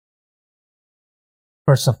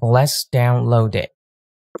First of all, let's download it.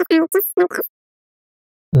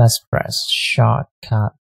 Let's press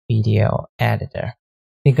Shotcut Video Editor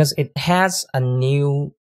because it has a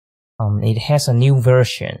new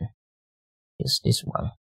version. It's this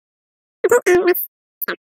one.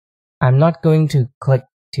 I'm not going to click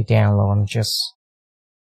to download. I'm just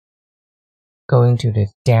going to the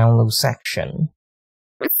download section.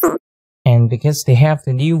 And because they have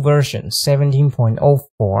the new version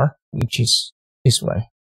 17.04, which is this one,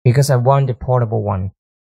 because I want the portable one,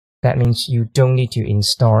 that means you don't need to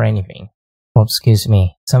install anything. Oh, excuse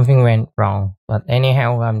me, something went wrong. But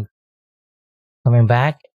anyhow, I'm coming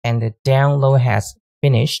back and the download has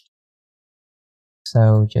finished.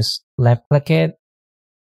 So just left click it,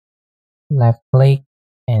 left click,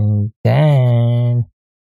 and then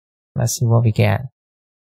let's see what we get.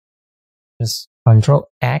 Just Control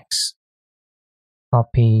X,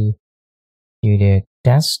 copy to the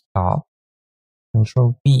desktop,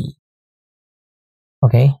 Control B.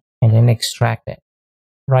 Okay, and then extract it.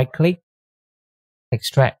 Right click,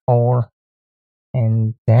 extract all,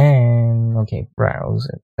 and then okay, browse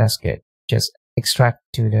it. That's good. Just extract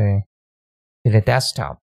to the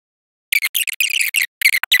desktop.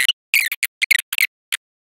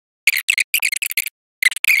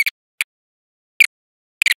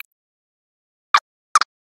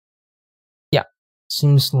 Yeah,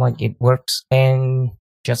 seems like it works, and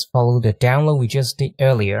just follow the download we just did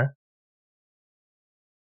earlier.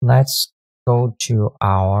 Let's go to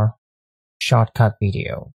our Shotcut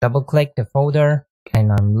video. Double click the folder,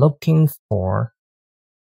 and I'm looking for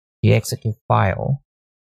the execute file.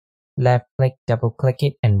 Left click, double click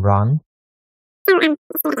it, and run.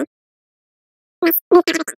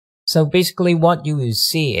 So basically what you will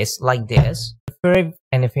see is like this. The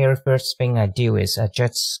very first thing I do is I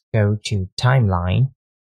just go to timeline,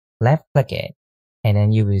 left click it, and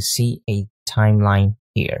then you will see a timeline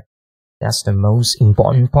here. That's the most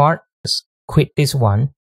important part. Just quit this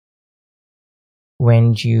one.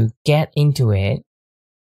 When you get into it,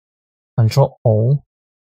 Control O.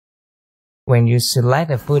 When you select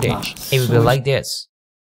the footage, it will be like this.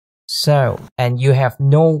 So, and you have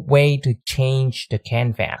no way to change the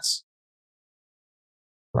canvas.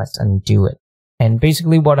 Let's undo it. And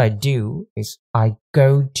basically what I do is I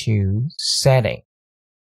go to setting.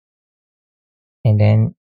 And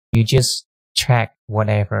then you just check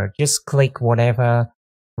whatever, just click whatever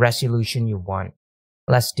resolution you want.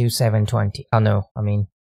 Let's do 720. Oh no, I mean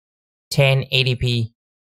 1080p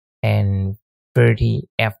and 30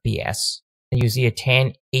 FPS. And you see a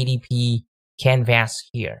 1080p canvas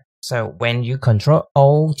here. So when you Control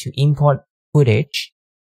O to import footage,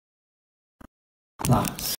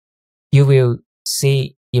 you will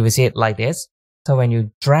see it like this. So when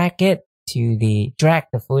you drag the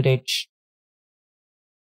footage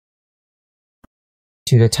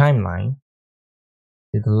to the timeline,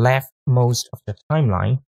 to the leftmost of the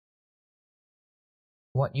timeline,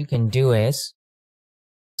 what you can do is,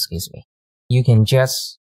 excuse me, you can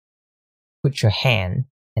just put your hand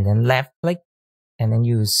and then left click, and then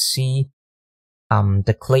you see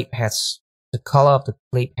the color of the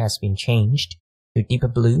clip has been changed to deeper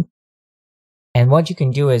blue. And what you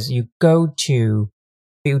can do is you go to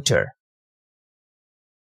filter.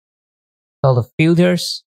 So the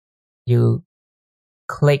filters, you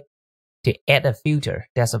click to add a filter.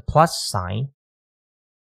 There's a plus sign.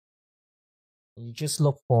 You just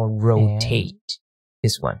look for rotate.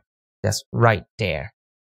 This one, that's right there.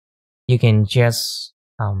 You can just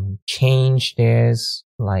change this,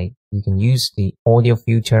 like you can use the audio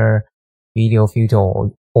filter, video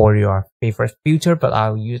filter, or your favorite filter, but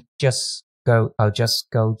I'll just go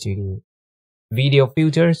to the video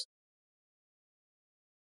filters,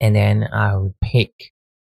 and then I'll pick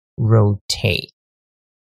rotate.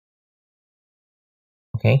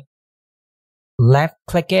 Okay, left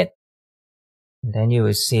click it, and then you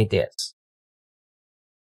will see this.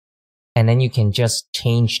 And then you can just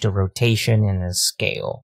change the rotation and the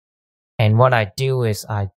scale. And what I do is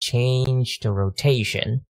I change the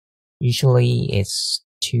rotation. Usually it's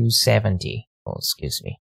 270. Oh, excuse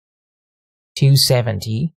me.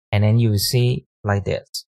 270. And then you will see like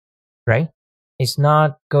this, right? It's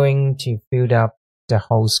not going to fill up the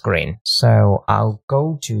whole screen. So I'll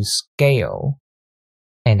go to scale,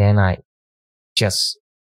 and then I just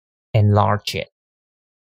enlarge it.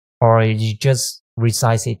 Or you just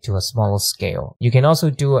resize it to a smaller scale. You can also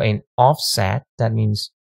do an offset. That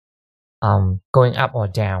means going up or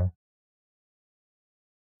down.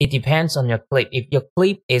 It depends on your clip. If your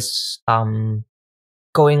clip is going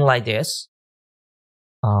like this,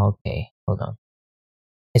 okay, hold on.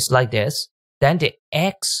 It's like this. Then the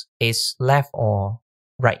X is left or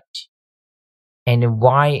right. and the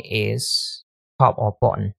Y is top or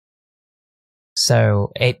bottom.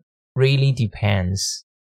 So it really depends.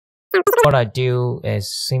 What I do is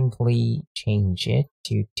simply change it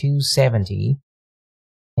to 270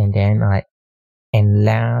 and then I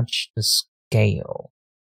enlarge the scale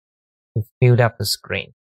to fill up the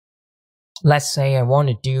screen. Let's say I want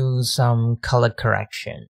to do some color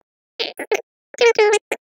correction.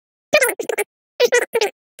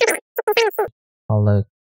 Color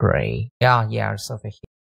gray. Yeah, it's over here.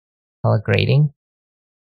 Color grading.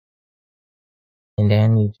 And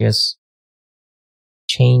then you just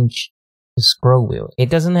change the scroll wheel. It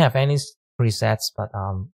doesn't have any presets, but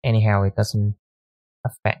anyhow, it doesn't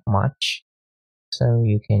affect much. So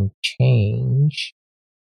you can change.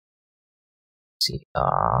 See,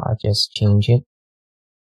 just change it.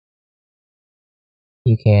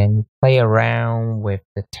 You can play around with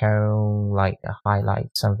the tone, like a highlight,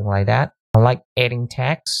 something like that. I like adding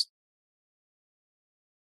text.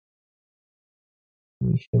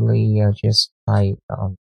 Usually, I just type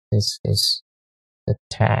this is the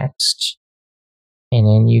text, and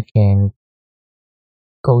then you can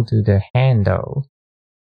go to the handle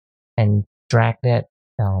and drag that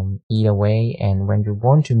either way. And when you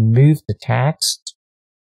want to move the text,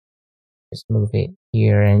 just move it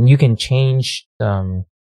here, and you can change the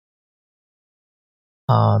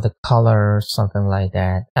color, something like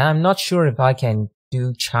that. I'm not sure if I can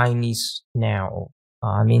do Chinese now.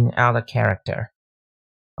 I mean other character.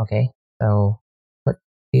 Okay, so put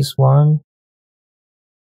this one,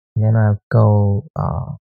 and then I'll go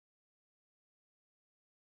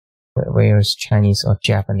where's Chinese or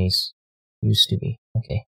Japanese used to be.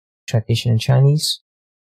 Okay, traditional Chinese.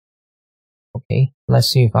 Okay, let's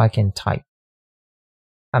see if I can type.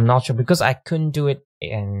 I'm not sure because I couldn't do it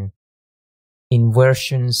in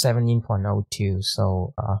version 17.02.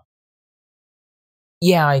 So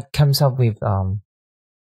yeah, it comes up with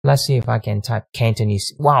let's see if I can type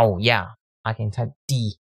Cantonese. Wow, yeah, I can type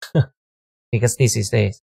D because this is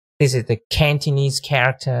the Cantonese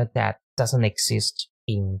character that doesn't exist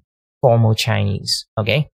in formal Chinese.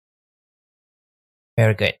 Okay,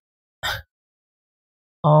 very good.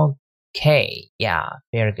 Okay, yeah,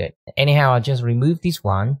 very good. Anyhow, I'll just remove this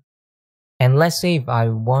one. And let's say if I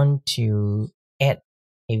want to add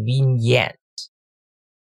a vignette.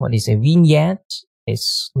 What is a vignette?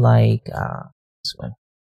 It's like this one.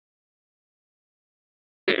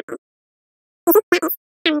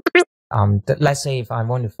 Let's say if I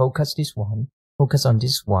want to focus on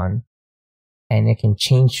this one, and I can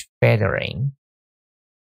change feathering.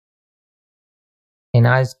 And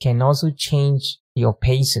I can also change the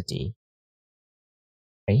opacity,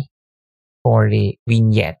 right, for the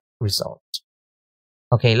vignette result.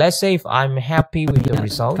 Okay, let's say if I'm happy with the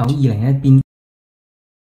result,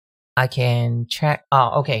 I can check.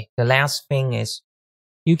 Okay, the last thing is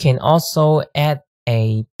you can also add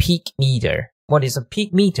a peak meter. What is a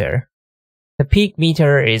peak meter? The peak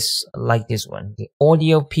meter is like this one, the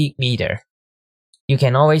audio peak meter. You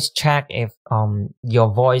can always check if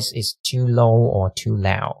your voice is too low or too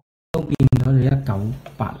loud.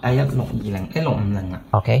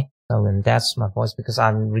 Okay, so then that's my voice because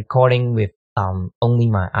I'm recording with only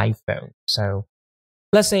my iPhone. So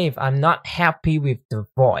let's say if I'm not happy with the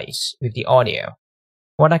voice, with the audio,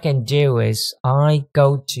 what I can do is I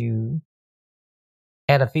go to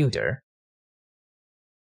add a filter,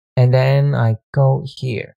 and then I go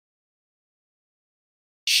here,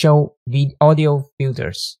 show the audio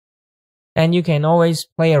filters, and you can always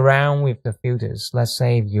play around with the filters. Let's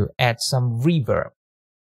say if you add some reverb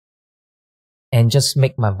and just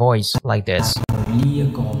make my voice like this.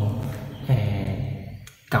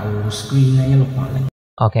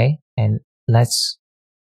 Okay, and let's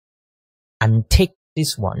untick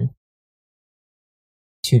this one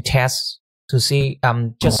to test, to see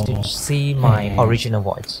just to see my original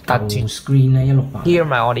voice, to hear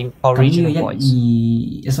my original voice.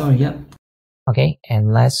 Okay,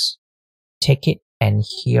 and let's take it and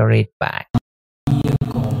hear it back.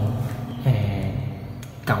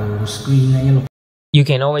 You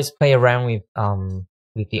can always play around with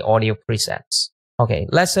the audio presets. Okay,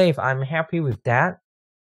 let's say if I'm happy with that,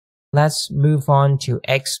 let's move on to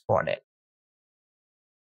export it.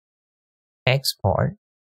 Export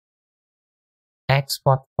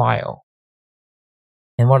file.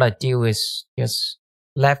 And what I do is just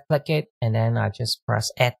left click it, and then I just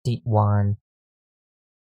press edit one.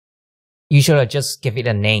 Usually I just give it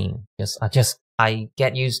a name. I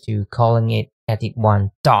get used to calling it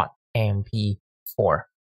edit1.mp4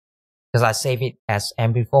 because I save it as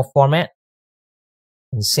mp4 format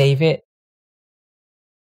and save it.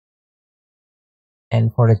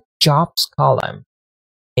 And for the jobs column,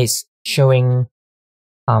 it's showing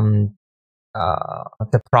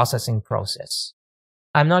the processing process.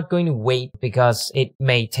 I'm not going to wait because it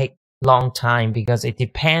may take long time because it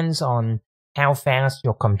depends on how fast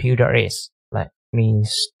your computer is. Let me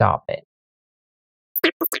stop it.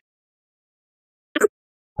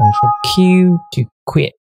 Control Q to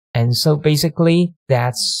quit. And so basically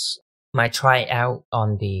that's my tryout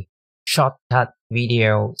on the Shotcut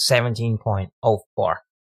Video 17.04.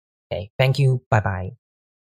 Okay, thank you. Bye bye.